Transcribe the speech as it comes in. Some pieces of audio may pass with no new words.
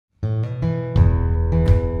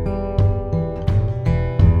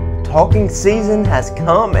Talking season has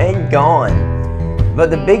come and gone, but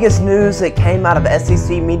the biggest news that came out of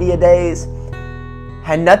SEC Media Days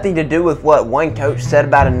had nothing to do with what one coach said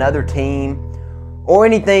about another team or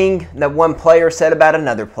anything that one player said about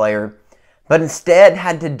another player, but instead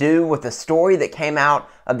had to do with a story that came out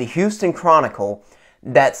of the Houston Chronicle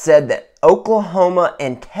that said that Oklahoma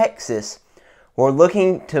and Texas were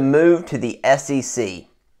looking to move to the SEC.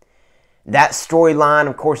 That storyline,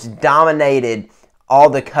 of course, dominated all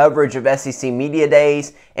the coverage of SEC Media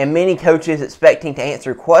Days, and many coaches expecting to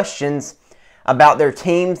answer questions about their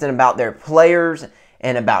teams and about their players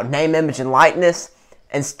and about name, image, and likeness.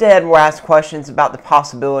 Instead, were asked questions about the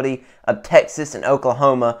possibility of Texas and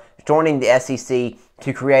Oklahoma joining the SEC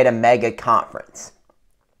to create a mega conference.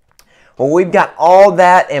 Well, we've got all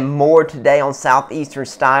that and more today on Southeastern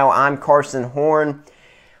Style. I'm Carson Horn.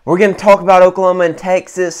 We're going to talk about Oklahoma and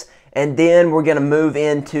Texas, and then we're going to move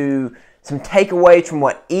into some takeaways from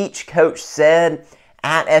what each coach said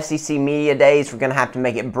at SEC Media Days. We're going to have to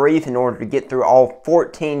make it brief in order to get through all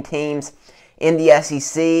 14 teams in the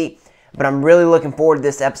SEC. But I'm really looking forward to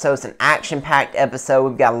this episode. It's an action-packed episode.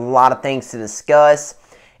 We've got a lot of things to discuss.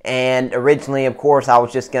 And originally, of course, I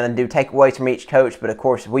was just going to do takeaways from each coach. But, of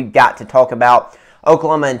course, we've got to talk about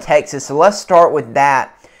Oklahoma and Texas. So let's start with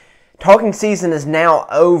that. Talking season is now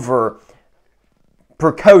over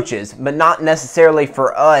for coaches, but not necessarily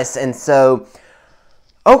for us. And so,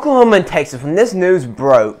 Oklahoma and Texas, when this news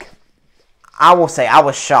broke, I will say I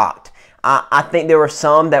was shocked. I think there were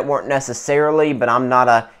some that weren't necessarily, but I'm not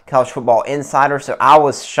a college football insider, so I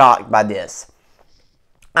was shocked by this.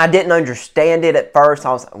 I didn't understand it at first.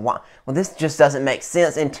 I was like, well, this just doesn't make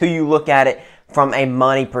sense until you look at it from a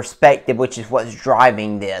money perspective, which is what's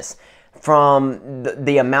driving this. From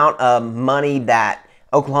the amount of money that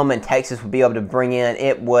Oklahoma and Texas would be able to bring in,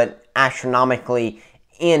 it would astronomically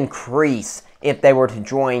increase if they were to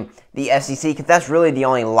join the SEC, because that's really the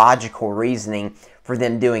only logical reasoning for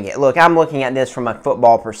them doing it. Look, I'm looking at this from a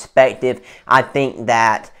football perspective. I think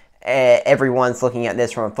that everyone's looking at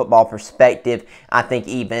this from a football perspective. I think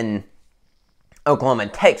even Oklahoma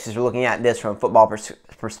and Texas are looking at this from a football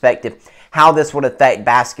perspective. How this would affect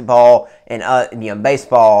basketball and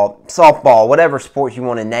baseball, softball, whatever sports you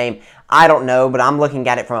want to name, I don't know, but I'm looking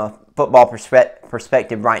at it from a football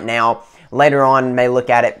perspective right now. Later on, may look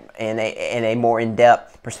at it in a more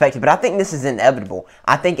in-depth perspective, but I think this is inevitable.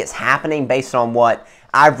 I think it's happening based on what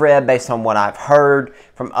I've read, based on what I've heard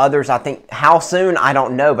from others. I think how soon, I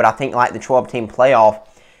don't know, but I think like the 12-team playoff,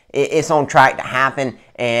 it's on track to happen,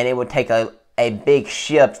 and it would take a big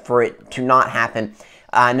shift for it to not happen.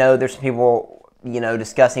 I know there's some people,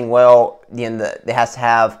 discussing, it has to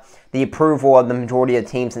have the approval of the majority of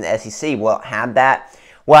teams in the SEC. Well, it had that.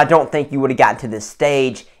 Well, I don't think you would have gotten to this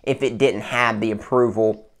stage if it didn't have the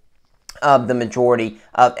approval of the majority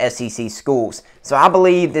of SEC schools. So I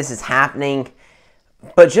believe this is happening.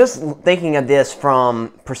 But just thinking of this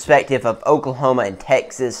from perspective of Oklahoma and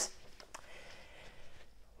Texas,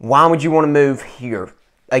 why would you want to move here?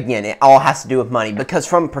 Again, it all has to do with money. Because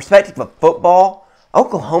from perspective of football,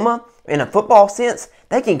 Oklahoma, in a football sense,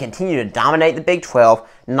 they can continue to dominate the Big 12,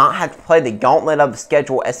 not have to play the gauntlet of the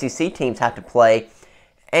schedule SEC teams have to play,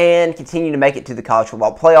 and continue to make it to the college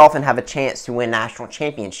football playoff and have a chance to win national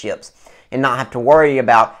championships and not have to worry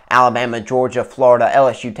about Alabama, Georgia, Florida,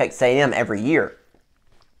 LSU, Texas A&M every year.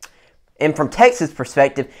 And from Texas'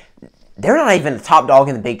 perspective, they're not even the top dog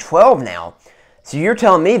in the Big 12 now. So you're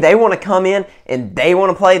telling me they want to come in and they want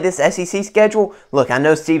to play this SEC schedule? Look, I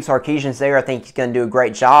know Steve Sarkisian's there. I think he's going to do a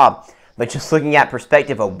great job. But just looking at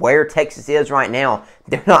perspective of where Texas is right now,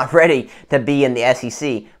 they're not ready to be in the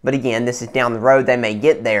SEC. But again, this is down the road. They may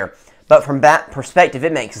get there. But from that perspective,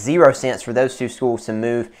 it makes zero sense for those two schools to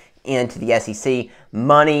move into the SEC.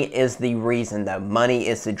 Money is the reason, though. Money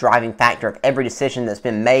is the driving factor of every decision that's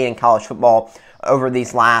been made in college football over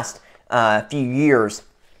these last few years.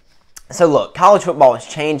 So look, college football is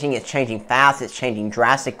changing. It's changing fast. It's changing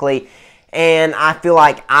drastically. And I feel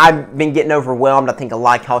like I've been getting overwhelmed. I think a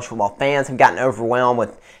lot of college football fans have gotten overwhelmed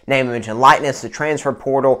with name, image, and likeness, the transfer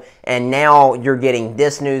portal. And now you're getting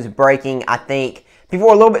this news breaking. I think people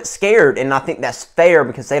are a little bit scared, and I think that's fair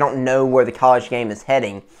because they don't know where the college game is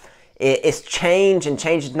heading. It's change, and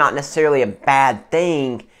change is not necessarily a bad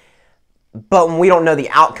thing. But when we don't know the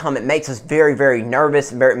outcome, it makes us very, very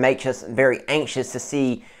nervous. It makes us very anxious to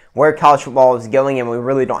see where college football is going, and we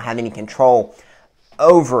really don't have any control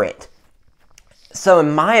over it. So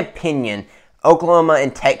in my opinion, Oklahoma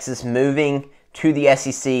and Texas moving to the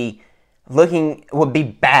SEC would be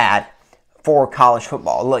bad for college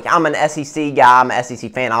football. Look, I'm an SEC guy. I'm an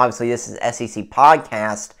SEC fan. Obviously, this is an SEC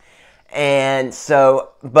podcast. And so,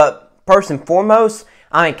 but first and foremost,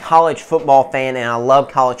 I'm a college football fan, and I love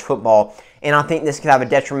college football, and I think this could have a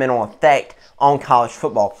detrimental effect on college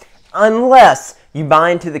football. Unless you buy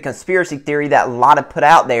into the conspiracy theory that a lot have put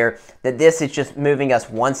out there, that this is just moving us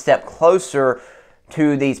one step closer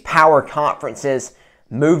to these power conferences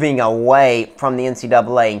moving away from the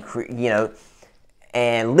NCAA,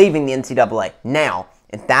 and leaving the NCAA. Now,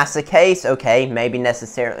 if that's the case, okay, maybe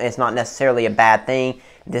it's not necessarily a bad thing.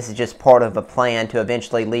 This is just part of a plan to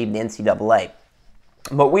eventually leave the NCAA.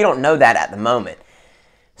 But we don't know that at the moment.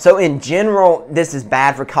 So in general, this is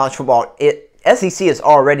bad for college football. SEC is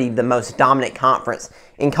already the most dominant conference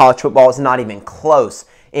in college football. It's not even close,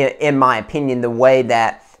 in my opinion, the way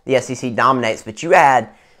that the SEC dominates. But you add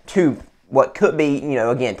to what could be,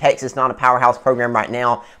 again, Texas not a powerhouse program right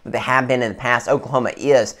now, but they have been in the past. Oklahoma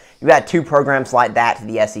is. You add two programs like that to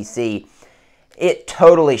the SEC. It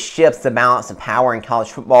totally shifts the balance of power in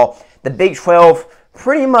college football. The Big 12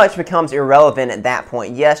 pretty much becomes irrelevant at that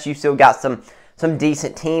point. Yes, you still got some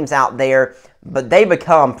decent teams out there, but they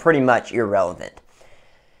become pretty much irrelevant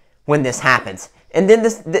when this happens. And then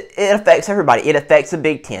it affects everybody. It affects the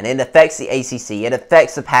Big 10. It affects the ACC. It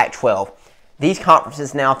affects the Pac-12. These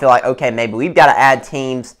conferences now feel like, okay, maybe we've got to add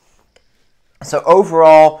teams. So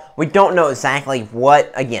overall, we don't know exactly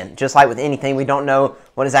what, again, just like with anything, we don't know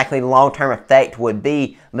what exactly the long-term effect would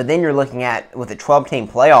be. But then you're looking at, with a 12-team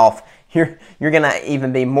playoff, you're going to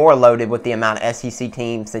even be more loaded with the amount of SEC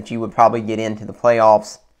teams that you would probably get into the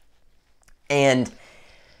playoffs. And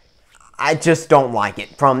I just don't like it.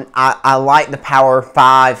 I like the Power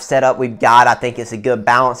 5 setup we've got. I think it's a good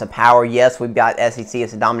balance of power. Yes, we've got SEC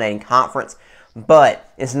as a dominating conference,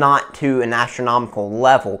 but it's not to an astronomical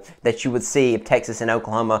level that you would see if Texas and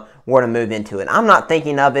Oklahoma were to move into it. I'm not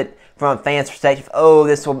thinking of it from a fan's perspective, oh,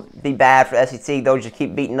 this will be bad for SEC. They'll just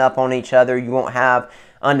keep beating up on each other. You won't have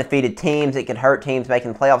undefeated teams. It could hurt teams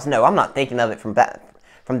making the playoffs. No, I'm not thinking of it from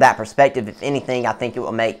that perspective. If anything, I think it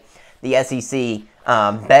will make the SEC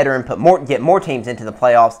better and get more teams into the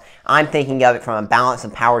playoffs. I'm thinking of it from a balance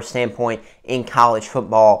of power standpoint in college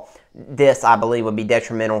football. This, I believe, would be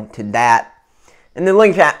detrimental to that. And then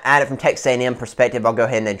looking at it from Texas A&M perspective, I'll go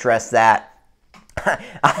ahead and address that.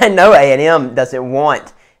 I know A&M doesn't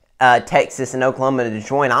want Texas and Oklahoma to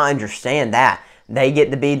join. I understand that. They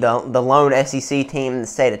get to be the lone SEC team in the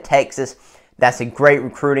state of Texas. That's a great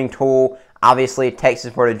recruiting tool. Obviously, if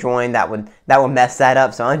Texas were to join, that would mess that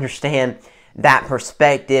up. So I understand that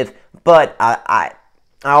perspective. But I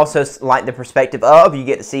also like the perspective of you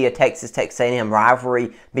get to see a Texas A&M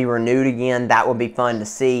rivalry be renewed again. That would be fun to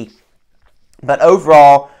see. But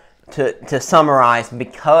overall, to summarize,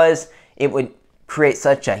 because it would create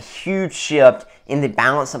such a huge shift in the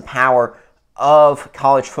balance of power of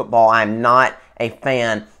college football, I'm not a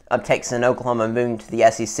fan of Texas and Oklahoma moving to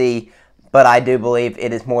the SEC, but I do believe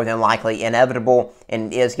it is more than likely inevitable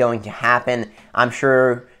and is going to happen. I'm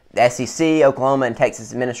sure the SEC, Oklahoma, and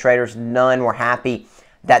Texas administrators, none were happy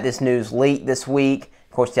that this news leaked this week.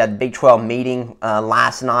 Of course, they had the Big 12 meeting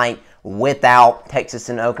last night without Texas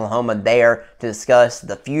and Oklahoma there to discuss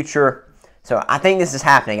the future. So I think this is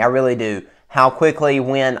happening. I really do. How quickly,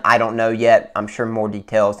 when, I don't know yet. I'm sure more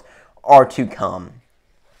details are to come.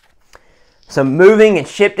 So moving and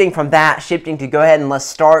shifting to go ahead and let's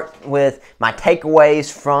start with my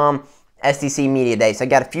takeaways from SEC Media Day. So I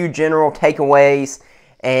got a few general takeaways,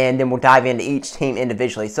 and then we'll dive into each team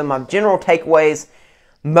individually. So my general takeaways,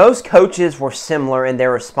 most coaches were similar in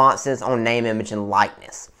their responses on name, image, and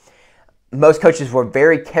likeness. Most coaches were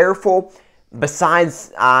very careful. Besides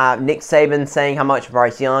Nick Saban saying how much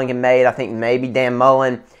Bryce Young had made, I think maybe Dan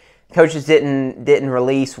Mullen, coaches didn't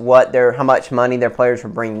release how much money their players were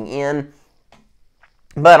bringing in.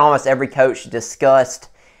 But almost every coach discussed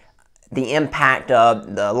the impact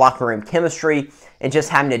of the locker room chemistry and just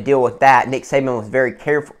having to deal with that. Nick Saban was very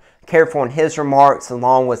careful in his remarks,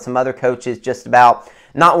 along with some other coaches, just about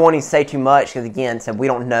not wanting to say too much because, again, said we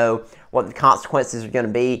don't know what the consequences are going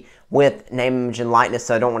to be with name, image, and likeness,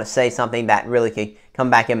 so I don't want to say something that really could come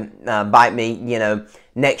back and bite me,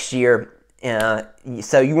 next year.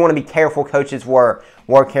 So you want to be careful. Coaches were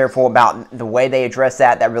careful about the way they address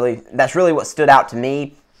that. That's really what stood out to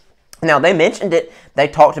me. Now, they mentioned it. They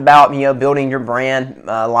talked about, building your brand.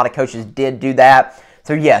 A lot of coaches did do that.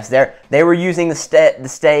 So, yes, they were using the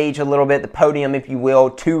stage a little bit, the podium, if you will,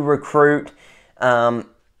 to recruit.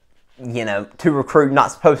 To recruit,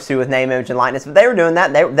 not supposed to with name, image, and likeness. But they were doing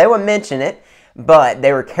that. They would mention it, but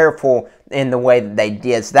they were careful in the way that they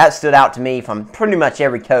did. So that stood out to me from pretty much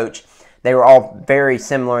every coach. They were all very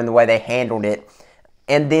similar in the way they handled it.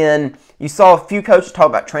 And then you saw a few coaches talk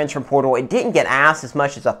about transfer portal. It didn't get asked as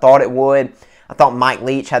much as I thought it would. I thought Mike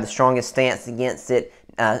Leach had the strongest stance against it.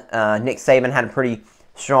 Nick Saban had a pretty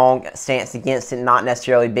strong stance against it, not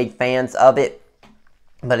necessarily big fans of it.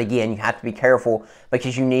 But again, you have to be careful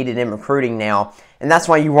because you need it in recruiting now. And that's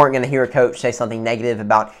why you weren't going to hear a coach say something negative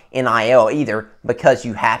about NIL either, because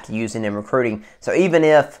you have to use it in recruiting. So even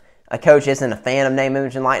if a coach isn't a fan of name,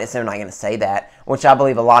 image, and likeness, they're not going to say that, which I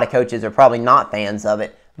believe a lot of coaches are probably not fans of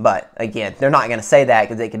it. But again, they're not going to say that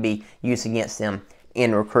because it could be used against them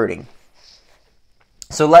in recruiting.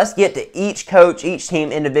 So let's get to each coach, each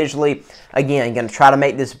team individually. Again, I'm going to try to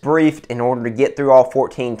make this brief in order to get through all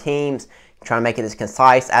 14 teams. Try to make it as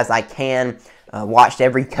concise as I can. Watched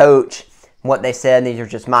every coach, what they said. These are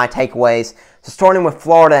just my takeaways. So starting with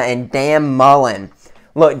Florida and Dan Mullen.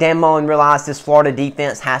 Look, Dan Mullen realized this Florida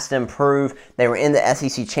defense has to improve. They were in the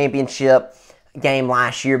SEC championship game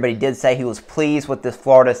last year, but he did say he was pleased with this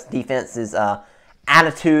Florida defense's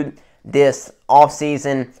attitude this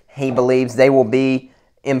offseason. He believes they will be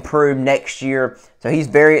improved next year. So he's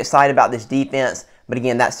very excited about this defense. But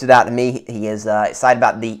again, that stood out to me. He is excited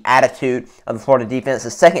about the attitude of the Florida defense.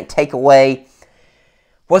 The second takeaway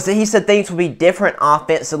was that he said things will be different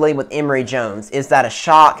offensively with Emory Jones. Is that a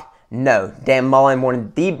shock? No. Dan Mullen, one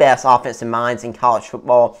of the best offensive minds in college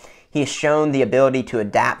football. He has shown the ability to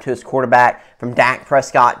adapt to his quarterback, from Dak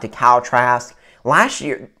Prescott to Kyle Trask. Last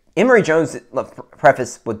year, Emory Jones, let's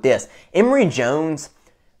preface with this, Emory Jones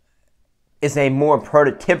is a more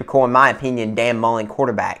prototypical, in my opinion, Dan Mullen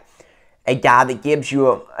quarterback. A guy that gives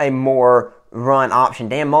you a more run option.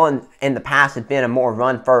 Dan Mullen in the past has been a more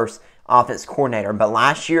run-first offense coordinator, but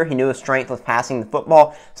last year he knew his strength was passing the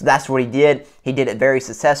football, so that's what he did. He did it very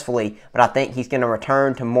successfully, but I think he's going to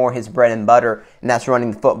return to more his bread and butter, and that's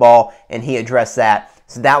running the football, and he addressed that.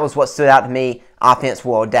 So that was what stood out to me. Offense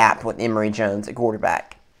will adapt with Emory Jones at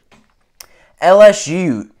quarterback.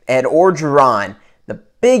 LSU, Ed Orgeron. The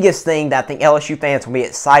biggest thing that I think LSU fans will be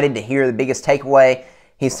excited to hear, the biggest takeaway,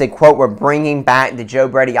 he said, quote, "We're bringing back the Joe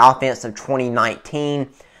Brady offense of 2019.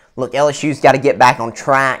 Look, LSU's got to get back on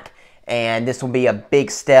track, and this will be a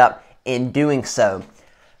big step in doing so.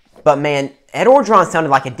 But, man, Ed Orgeron sounded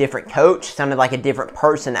like a different coach, sounded like a different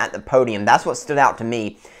person at the podium. That's what stood out to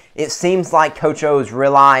me. It seems like Coach O has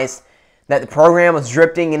realized that the program was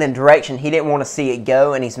drifting in a direction he didn't want to see it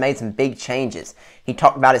go, and he's made some big changes. He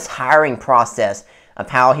talked about his hiring process, of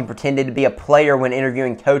how he pretended to be a player when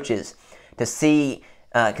interviewing coaches to see,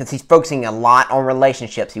 because he's focusing a lot on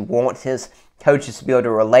relationships. He wants his coaches to be able to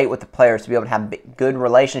relate with the players, to be able to have good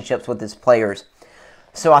relationships with his players.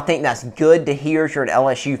 So I think that's good to hear if you're an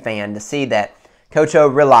LSU fan, to see that Coach O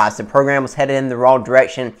realized the program was headed in the wrong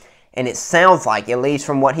direction, and it sounds like, at least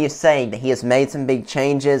from what he is saying, that he has made some big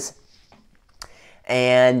changes,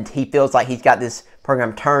 and he feels like he's got this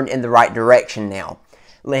program turned in the right direction now.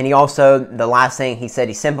 And he also, the last thing he said,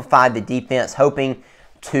 he simplified the defense, hoping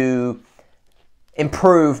to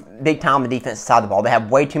improve big time on the defense side of the ball. They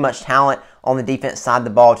have way too much talent on the defense side of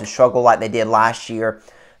the ball to struggle like they did last year.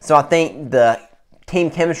 So I think the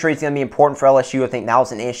team chemistry is going to be important for LSU. I think that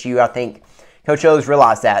was an issue. I think Coach O's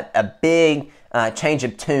realized that. A big change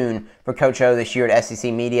of tune for Coach O this year at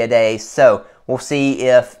SEC Media Days. So we'll see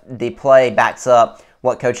if the play backs up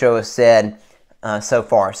what Coach O has said so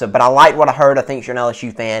far. But I liked what I heard. I think if you're an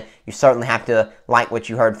LSU fan, you certainly have to like what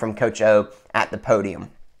you heard from Coach O at the podium.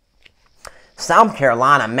 South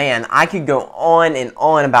Carolina, man, I could go on and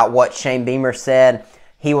on about what Shane Beamer said.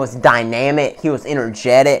 He was dynamic. He was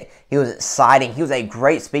energetic. He was exciting. He was a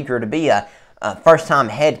great speaker. To be a first-time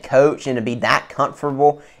head coach and to be that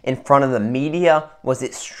comfortable in front of the media was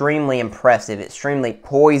extremely impressive. Extremely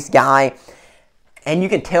poised guy. And you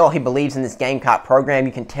can tell he believes in this Gamecock program.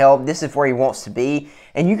 You can tell this is where he wants to be.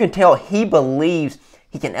 And you can tell he believes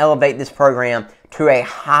he can elevate this program to a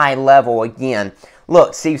high level again.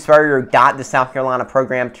 Look, Steve Spurrier got the South Carolina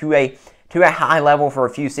program to a high level for a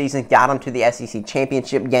few seasons, got them to the SEC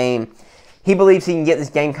championship game. He believes he can get this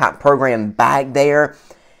Gamecock program back there.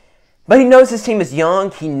 But he knows this team is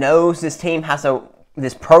young. He knows this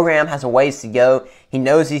program has a ways to go. He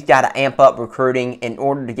knows he's got to amp up recruiting in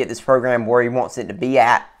order to get this program where he wants it to be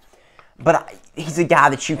at. But he's a guy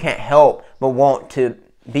that you can't help but want to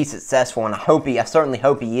be successful, and I certainly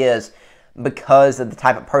hope he is, because of the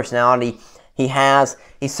type of personality he has.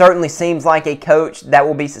 He certainly seems like a coach that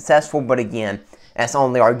will be successful, but again, that's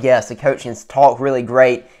only our guess. The coach can talk really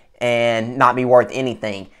great and not be worth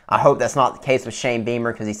anything. I hope that's not the case with Shane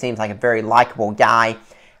Beamer, because he seems like a very likable guy.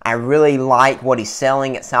 I really like what he's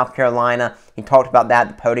selling at South Carolina. He talked about that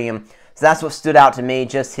at the podium. So that's what stood out to me,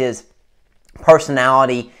 just his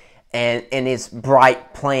personality and his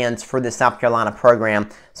bright plans for the South Carolina program.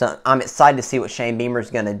 So I'm excited to see what Shane Beamer is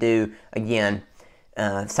going to do. Again,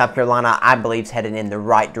 South Carolina, I believe, is headed in the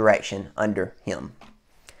right direction under him.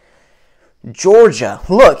 Georgia.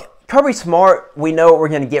 Look, Kirby Smart, we know what we're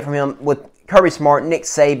going to get from him. With Kirby Smart, Nick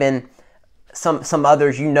Saban, some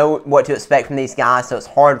others, you know what to expect from these guys, so it's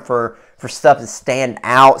hard for stuff to stand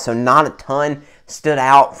out. So not a ton stood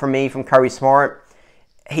out for me from Kirby Smart.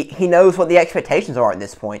 He knows what the expectations are at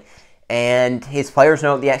this point, and his players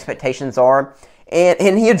know what the expectations are,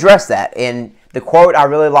 and he addressed that. And the quote I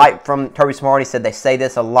really liked from Kirby Smart, he said they say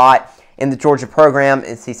this a lot in the Georgia program,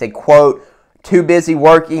 is he said, quote, "Too busy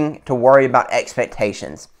working to worry about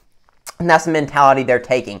expectations." And that's the mentality they're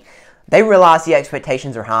taking. They realize the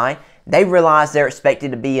expectations are high. They realize they're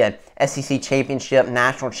expected to be an SEC championship,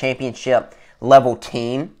 national championship level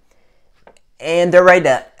team, and they're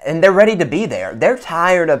ready to be there. They're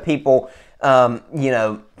tired of people,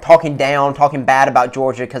 talking down, talking bad about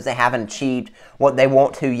Georgia because they haven't achieved what they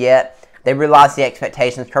want to yet. They realize the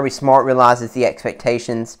expectations. Kirby Smart realizes the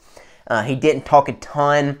expectations. He didn't talk a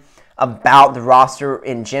ton about the roster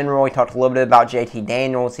in general. He talked a little bit about JT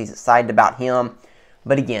Daniels. He's excited about him.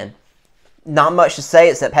 But again, not much to say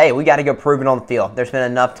except, hey, we got to go prove it on the field. There's been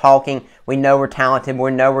enough talking. We know we're talented. We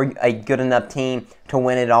know we're a good enough team to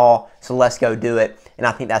win it all. So let's go do it. And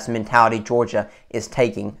I think that's the mentality Georgia is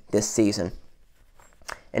taking this season.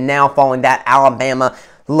 And now following that, Alabama.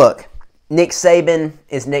 Look, Nick Saban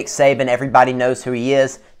is Nick Saban. Everybody knows who he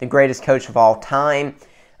is. The greatest coach of all time.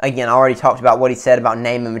 Again, I already talked about what he said about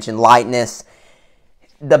name, image, and likeness.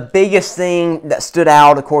 The biggest thing that stood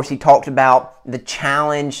out, of course, he talked about the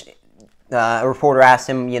challenge. A reporter asked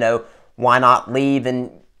him, why not leave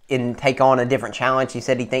and take on a different challenge? He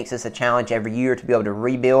said he thinks it's a challenge every year to be able to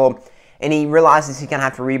rebuild. And he realizes he's going to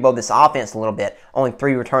have to rebuild this offense a little bit. Only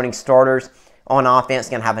 3 returning starters on offense.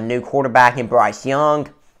 Going to have a new quarterback in Bryce Young.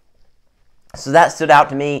 So that stood out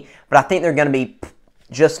to me. But I think they're going to be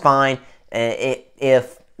just fine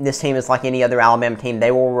if this team is like any other Alabama team.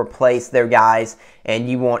 They will replace their guys, and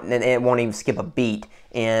it won't even skip a beat,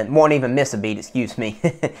 and won't even miss a beat. Excuse me,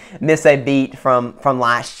 miss a beat from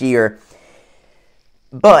last year.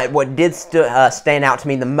 But what did stand out to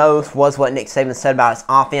me the most was what Nick Saban said about his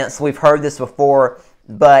offense. We've heard this before,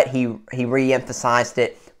 but he re-emphasized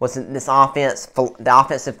it. Was this offense? The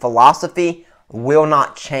offensive philosophy will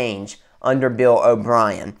not change under Bill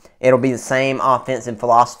O'Brien. It'll be the same offensive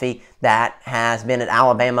philosophy that has been at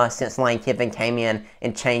Alabama since Lane Kiffin came in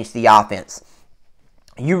and changed the offense.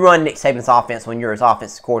 You run Nick Saban's offense when you're his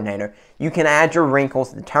offensive coordinator. You can add your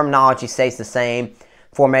wrinkles. The terminology stays the same.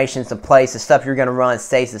 Formations, the plays, the stuff you're going to run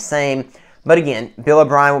stays the same. But again, Bill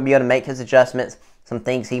O'Brien will be able to make his adjustments, some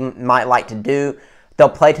things he might like to do. They'll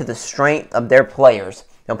play to the strength of their players.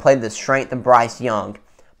 They'll play to the strength of Bryce Young.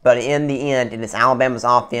 But in the end, it is Alabama's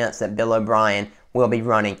offense that Bill O'Brien will be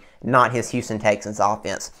running, not his Houston Texans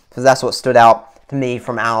offense. So that's what stood out to me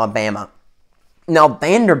from Alabama. Now,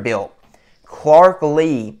 Vanderbilt, Clark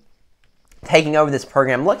Lee taking over this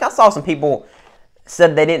program. Look, I saw some people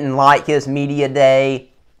said they didn't like his media day.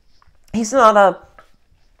 He's not a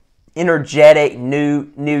energetic, new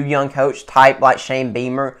young coach type like Shane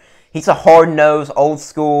Beamer. He's a hard-nosed,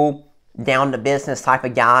 old-school, down-to-business type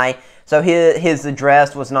of guy. So his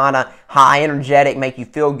address was not a high, energetic, make you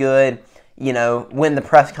feel good, win the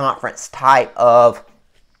press conference type of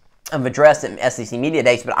address at SEC Media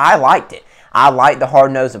Days. But I liked it. I like the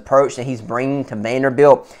hard-nosed approach that he's bringing to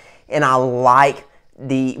Vanderbilt, and I like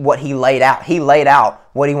what he laid out. He laid out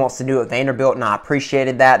what he wants to do at Vanderbilt, and I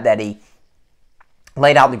appreciated that he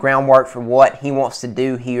laid out the groundwork for what he wants to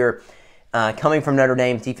do here, coming from Notre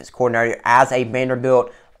Dame's defense coordinator as a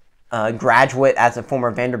Vanderbilt graduate, as a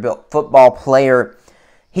former Vanderbilt football player.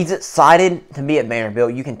 He's excited to be at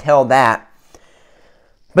Vanderbilt. You can tell that.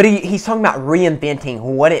 But he's talking about reinventing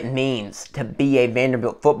what it means to be a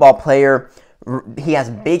Vanderbilt football player. He has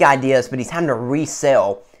big ideas, but he's having to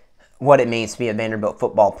resell what it means to be a Vanderbilt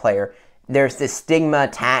football player. There's this stigma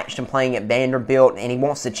attached to playing at Vanderbilt, and he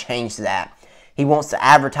wants to change that. He wants to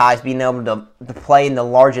advertise being able to play in the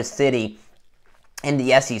largest city in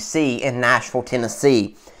the SEC in Nashville,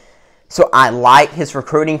 Tennessee. So I like his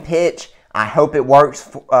recruiting pitch. I hope it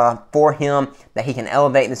works for him, that he can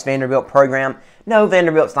elevate this Vanderbilt program. No,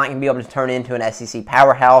 Vanderbilt's not going to be able to turn into an SEC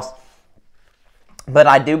powerhouse, but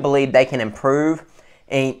I do believe they can improve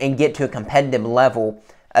and get to a competitive level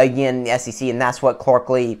again in the SEC, and that's what Clark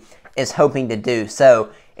Lee is hoping to do.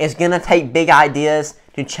 So it's going to take big ideas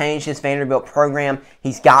to change this Vanderbilt program.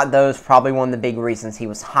 He's got those. Probably one of the big reasons he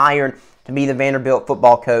was hired to be the Vanderbilt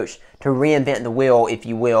football coach, to reinvent the wheel, if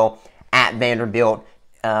you will, at Vanderbilt.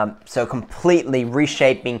 So completely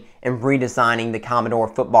reshaping and redesigning the Commodore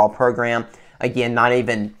football program. Again, not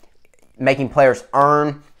even making players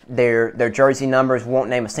earn their jersey numbers. Won't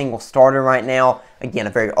name a single starter right now. Again,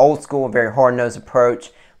 a very old school, very hard-nosed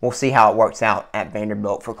approach. we'll see how it works out at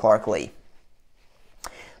Vanderbilt for Clark Lea.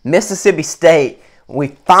 Mississippi State, we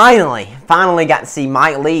finally got to see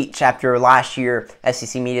Mike Leach after last year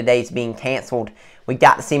SEC Media Days being canceled. We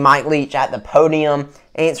got to see Mike Leach at the podium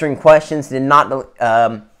answering questions. Did not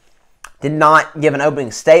give an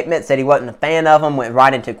opening statement. Said he wasn't a fan of them. Went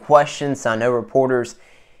right into questions. So I know reporters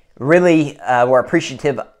really were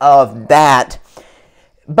appreciative of that.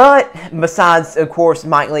 But besides, of course,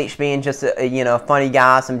 Mike Leach being just a funny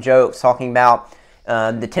guy, some jokes talking about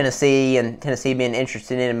the Tennessee and Tennessee being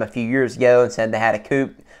interested in him a few years ago and said they had a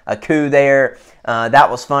coup there. That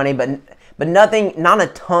was funny, but nothing, not a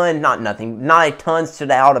ton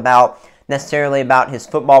stood out about necessarily about his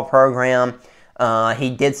football program.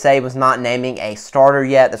 He did say he was not naming a starter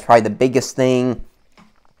yet. That's probably the biggest thing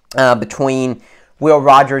between Will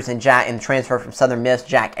Rogers and the transfer from Southern Miss,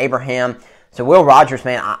 Jack Abraham. So Will Rogers,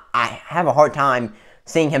 man, I have a hard time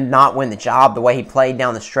seeing him not win the job the way he played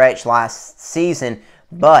down the stretch last season.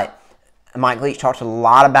 But Mike Leach talked a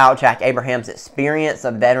lot about Jack Abraham's experience,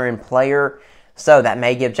 a veteran player. So that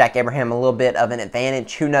may give Jack Abraham a little bit of an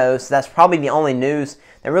advantage. Who knows? So that's probably the only news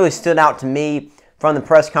that really stood out to me from the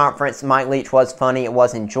press conference. Mike Leach was funny. It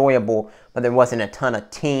was enjoyable, but there wasn't a ton of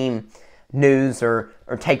team news or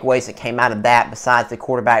takeaways that came out of that besides the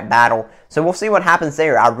quarterback battle. So we'll see what happens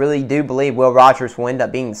there. I really do believe Will Rogers will end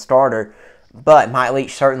up being the starter, but Mike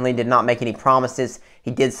Leach certainly did not make any promises.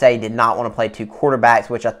 He did say he did not want to play two quarterbacks,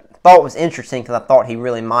 which I thought was interesting because I thought he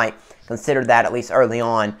really might consider that at least early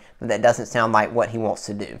on, but that doesn't sound like what he wants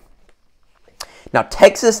to do. Now,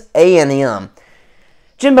 Texas A&M.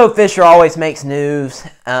 Jimbo Fisher always makes news.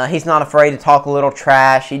 He's not afraid to talk a little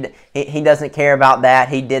trash. He doesn't care about that.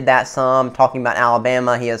 He did that some, talking about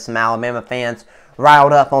Alabama. He has some Alabama fans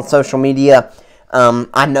riled up on social media.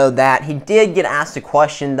 I know that. He did get asked a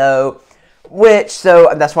question, though,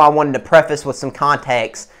 so that's why I wanted to preface with some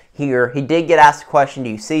context here. He did get asked a question,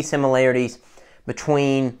 do you see similarities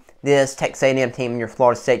between this Texas A&M team and your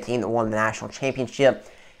Florida State team that won the national championship?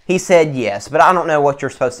 He said yes, but I don't know what you're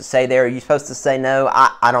supposed to say there. Are you supposed to say no?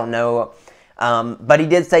 I don't know. But he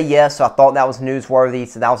did say yes, so I thought that was newsworthy.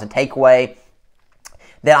 So that was a takeaway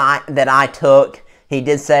that I took. He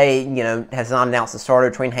did say, has not announced the starter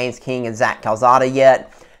between Haynes King and Zach Calzada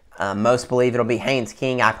yet. Most believe it'll be Haynes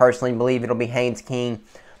King. I personally believe it'll be Haynes King.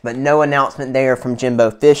 But no announcement there from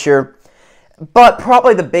Jimbo Fisher. But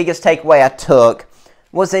probably the biggest takeaway I took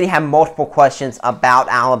was that he had multiple questions about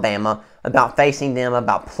Alabama, about facing them,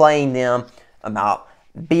 about playing them, about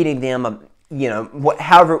beating them,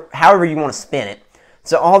 however you want to spin it.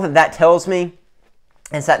 So all that tells me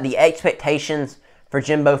is that the expectations for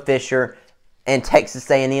Jimbo Fisher and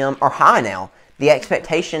Texas A&M are high now. The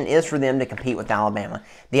expectation is for them to compete with Alabama.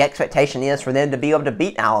 The expectation is for them to be able to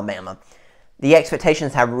beat Alabama. The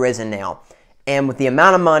expectations have risen now. And with the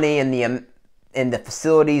amount of money and the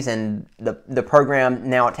facilities and the program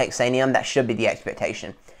now at Texas A&M, that should be the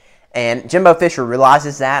expectation. And Jimbo Fisher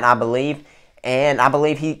realizes that, I believe, and I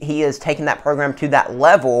believe he is taking that program to that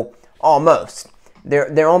level almost.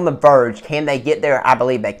 They're on the verge. Can they get there? I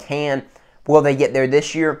believe they can. Will they get there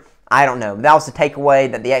this year? I don't know. That was the takeaway,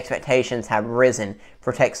 that the expectations have risen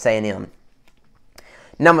for Texas A&M.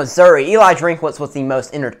 Now, Missouri. Eli Drinkwitz was the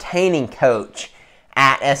most entertaining coach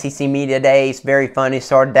at SEC Media Days. Very funny.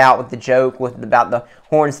 Started out with the joke about the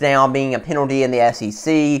horns down being a penalty in the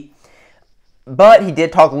SEC. But he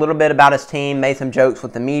did talk a little bit about his team, made some jokes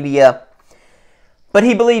with the media. But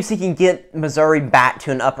he believes he can get Missouri back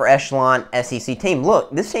to an upper echelon SEC team.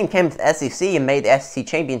 Look, this team came to the SEC and made the SEC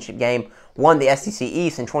championship game, won the SEC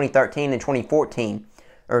East in 2013 and 2014.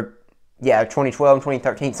 2012 and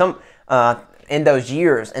 2013. In those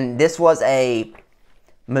years. And this was a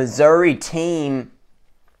Missouri team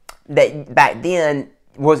that back then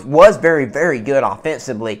was very, very good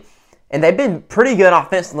offensively. And they've been pretty good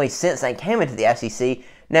offensively since they came into the SEC.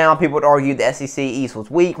 Now, people would argue the SEC East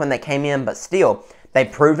was weak when they came in, but still,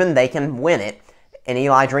 they've proven they can win it. And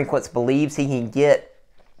Eli Drinkwitz believes he can get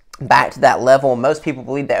back to that level. Most people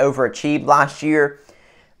believe they overachieved last year,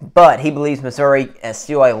 but he believes Missouri has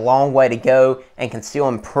still a long way to go and can still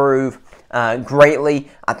improve greatly.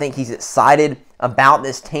 I think he's excited about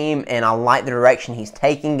this team, and I like the direction he's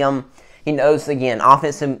taking them. He knows, again,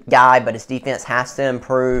 offensive guy, but his defense has to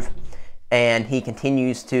improve. And he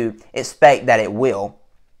continues to expect that it will.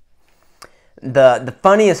 The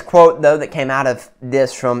funniest quote, though, that came out of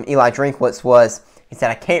this from Eli Drinkwitz was, he said,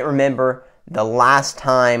 "I can't remember the last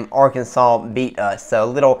time Arkansas beat us." So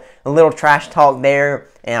a little trash talk there,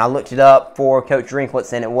 and I looked it up for Coach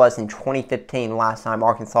Drinkwitz, and it was in 2015, the last time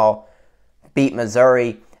Arkansas beat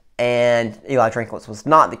Missouri, and Eli Drinkwitz was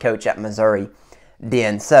not the coach at Missouri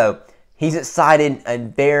then. So he's excited, a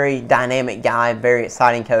very dynamic guy, very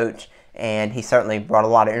exciting coach, and he certainly brought a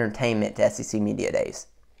lot of entertainment to SEC Media Days.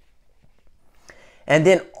 And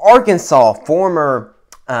then Arkansas, former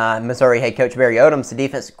Missouri head coach Barry Odom's the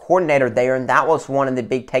defensive coordinator there, and that was one of the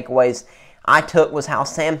big takeaways I took, was how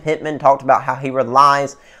Sam Pittman talked about how he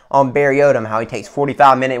relies on Barry Odom, how he takes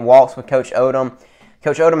 45-minute walks with Coach Odom.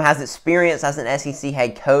 Coach Odom has experience as an SEC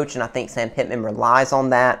head coach, and I think Sam Pittman relies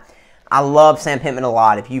on that. I love Sam Pittman a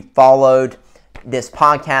lot. If you followed this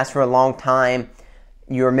podcast for a long time,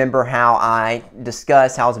 you remember how I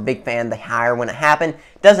discussed how I was a big fan of the hire when it happened.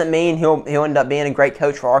 Doesn't mean he'll end up being a great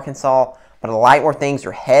coach for Arkansas, but I like where things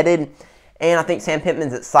are headed. And I think Sam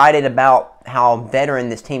Pittman's excited about how veteran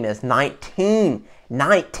this team is. 19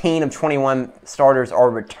 of 21 starters are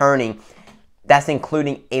returning. That's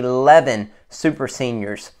including 11 super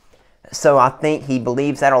seniors. So I think he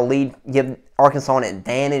believes that'll give Arkansas an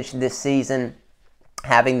advantage this season,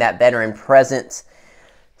 having that veteran presence.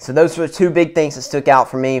 So those are the two big things that stuck out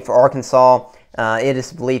for me for Arkansas. It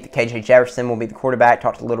is believed that KJ Jefferson will be the quarterback.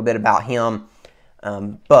 Talked a little bit about him.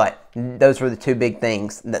 But those were the two big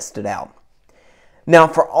things that stood out. Now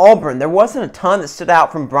for Auburn, there wasn't a ton that stood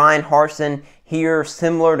out from Bryan Harsin here,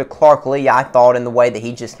 similar to Clark Lea, I thought, in the way that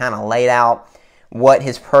he just kind of laid out what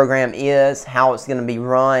his program is, how it's going to be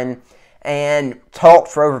run, and talked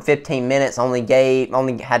for over 15 minutes, only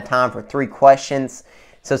had time for 3 questions.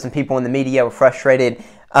 So some people in the media were frustrated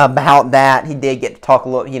about that. He did get to talk a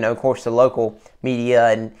little, of course, to local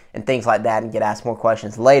media and things like that, and get asked more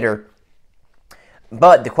questions later.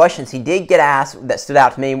 But the questions he did get asked that stood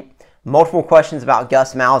out to me, multiple questions about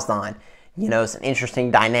Gus Malzahn. It's an interesting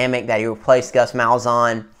dynamic that he replaced Gus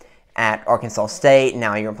Malzahn at Arkansas State.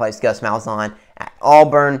 Now he replaced Gus Malzahn at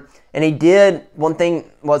Auburn. And he did, one thing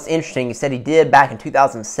was interesting, he said he did back in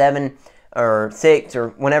 2007 or 6 or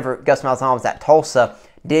whenever Gus Malzahn was at Tulsa,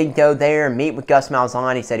 did go there and meet with Gus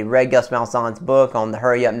Malzahn. He said he read Gus Malzahn's book on the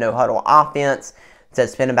hurry up, no huddle offense. Said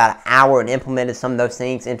spent about an hour and implemented some of those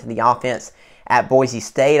things into the offense at Boise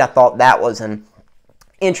State. I thought that was an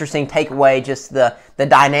interesting takeaway, just the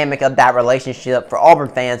dynamic of that relationship for Auburn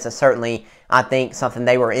fans. Is certainly, I think, something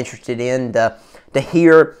they were interested in to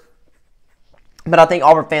hear. But I think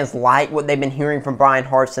Auburn fans like what they've been hearing from Bryan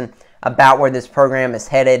Harsin about where this program is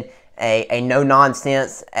headed. A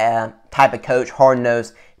no-nonsense type of coach,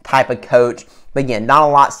 hard-nosed type of coach. But again, not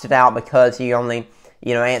a lot stood out because he only,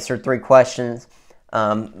 answered 3 questions.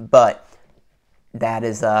 But that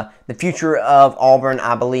is the future of Auburn,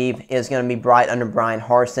 I believe, is going to be bright under Bryan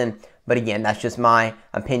Harsin. But again, that's just my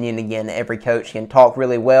opinion. Again, every coach can talk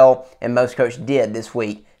really well, and most coaches did this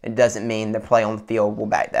week. It doesn't mean their play on the field will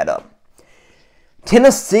back that up.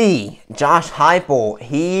 Tennessee, Josh Heupel,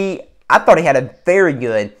 I thought he had a very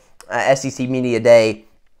good SEC Media Day.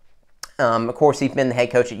 Of course, he's been the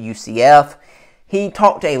head coach at UCF. He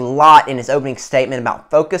talked a lot in his opening statement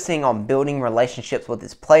about focusing on building relationships with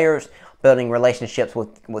his players, building relationships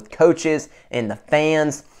with coaches and the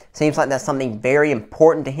fans. Seems like that's something very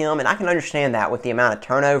important to him, and I can understand that with the amount of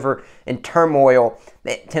turnover and turmoil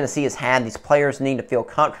that Tennessee has had. These players need to feel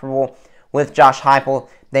comfortable with Josh Heupel.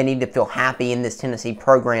 They need to feel happy in this Tennessee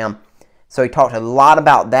program. So he talked a lot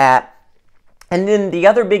about that. And then the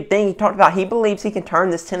other big thing he talked about, he believes he can turn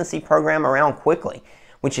this Tennessee program around quickly,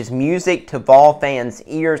 which is music to Vol fans'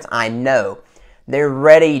 ears, I know. They're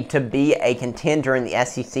ready to be a contender in the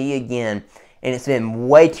SEC again, and it's been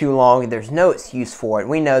way too long. There's no excuse for it.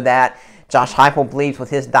 We know that. Josh Heupel believes with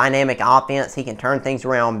his dynamic offense, he can turn things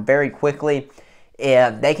around very quickly.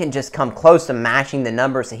 If they can just come close to matching the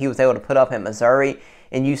numbers that he was able to put up at Missouri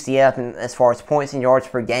and UCF, and as far as points and yards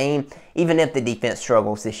per game, even if the defense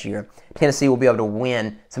struggles this year, Tennessee will be able to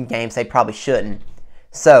win some games they probably shouldn't.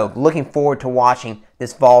 So, looking forward to watching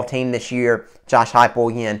this Vol team this year. Josh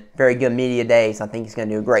Heupel, again, very good media days. I think he's going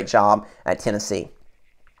to do a great job at Tennessee.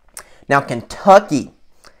 Now, Kentucky.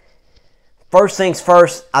 First things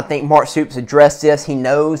first, I think Mark Stoops addressed this. He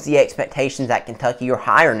knows the expectations at Kentucky are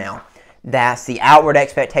higher now. That's the outward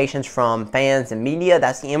expectations from fans and media.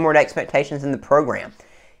 That's the inward expectations in the program.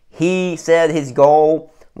 He said his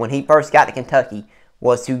goal when he first got to Kentucky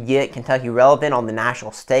was to get Kentucky relevant on the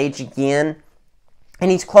national stage again.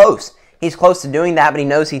 And he's close. He's close to doing that, but he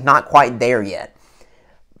knows he's not quite there yet.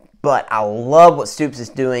 But I love what Stoops is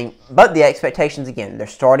doing. But the expectations, again, they're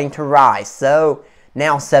starting to rise. So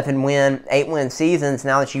now 7-win, 8-win seasons,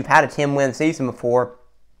 now that you've had a 10-win season before,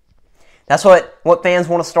 that's what fans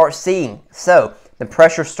want to start seeing. So the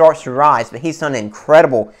pressure starts to rise, but he's done an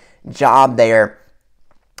incredible job there.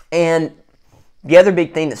 And the other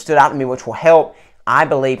big thing that stood out to me, which will help, I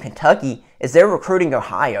believe, Kentucky, is they're recruiting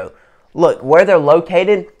Ohio. Look, where they're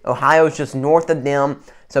located, Ohio is just north of them.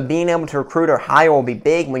 So being able to recruit Ohio will be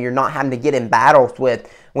big when you're not having to get in battles with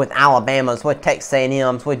Alabama's, with Texas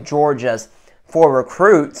A&M's, with Georgia's for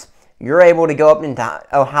recruits. You're able to go up into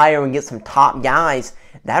Ohio and get some top guys.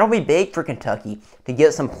 That'll be big for Kentucky to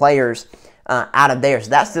get some players out of there. So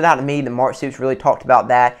that stood out to me that Mark Stoops really talked about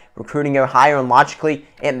that, recruiting Ohio, and logically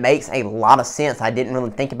it makes a lot of sense. I didn't really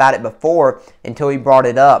think about it before until he brought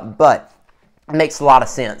it up, but it makes a lot of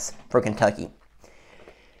sense for Kentucky.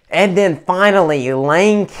 And then finally,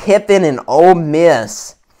 Lane Kiffin and Ole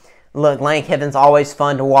Miss. Look, Lane Kiffin's always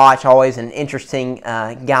fun to watch, always an interesting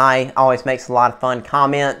guy, always makes a lot of fun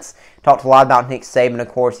comments. Talked a lot about Nick Saban, of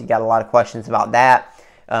course. He got a lot of questions about that.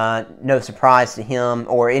 No surprise to him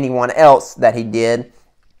or anyone else that he did.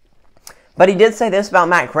 But he did say this about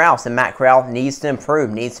Matt Corral, and Matt Corral needs to improve,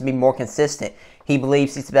 needs to be more consistent. He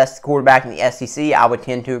believes he's the best quarterback in the SEC. I would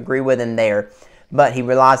tend to agree with him there. But he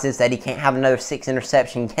realizes that he can't have another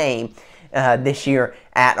 6-interception game this year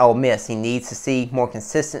at Ole Miss. He needs to see more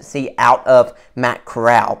consistency out of Matt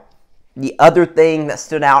Corral. The other thing that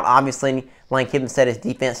stood out, obviously, Lane Kiffin said his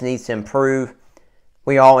defense needs to improve.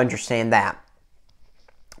 We all understand that.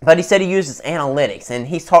 But he said he uses analytics, and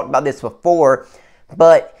he's talked about this before,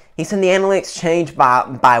 but he said the analytics change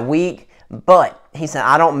by week, but he said,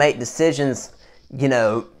 I don't make decisions,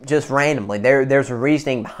 just randomly. There's a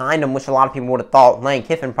reasoning behind them, which a lot of people would have thought Lane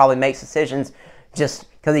Kiffin probably makes decisions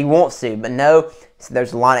just because he wants to. But no, so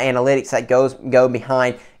there's a lot of analytics that go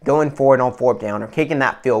behind going forward on fourth down or kicking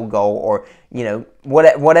that field goal or,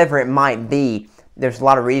 whatever it might be. There's a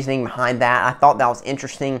lot of reasoning behind that. I thought that was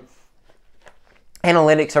interesting.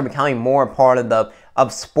 Analytics are becoming more a part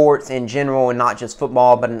of sports in general, and not just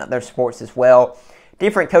football, but in other sports as well.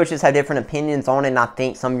 Different coaches have different opinions on it, and I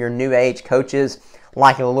think some of your new age coaches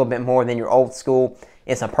like it a little bit more than your old school.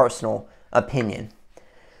 It's a personal opinion.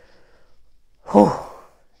 Whew.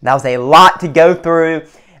 That was a lot to go through.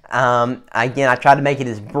 Again, I tried to make it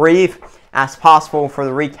as brief as possible for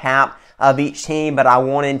the recap of each team, but I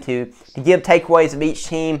wanted to give takeaways of each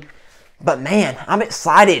team. But man, I'm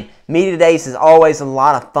excited. Media Days is always a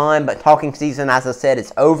lot of fun, but talking season, as I said,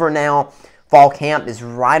 is over now. Fall camp is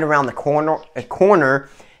right around the corner,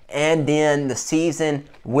 and then the season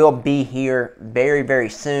will be here very, very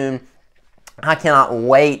soon. I cannot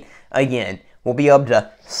wait. Again, we'll be able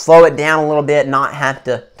to slow it down a little bit, not have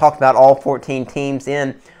to talk about all 14 teams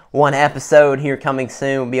in one episode here coming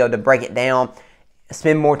soon. We'll be able to break it down,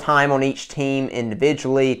 spend more time on each team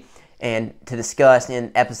individually, and to discuss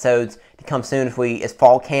in episodes to come soon as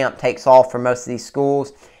fall camp takes off for most of these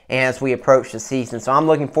schools and as we approach the season. So I'm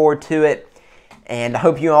looking forward to it, and I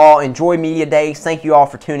hope you all enjoy Media Days. Thank you all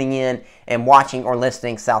for tuning in and watching or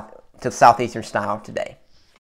listening to Southeastern Style today.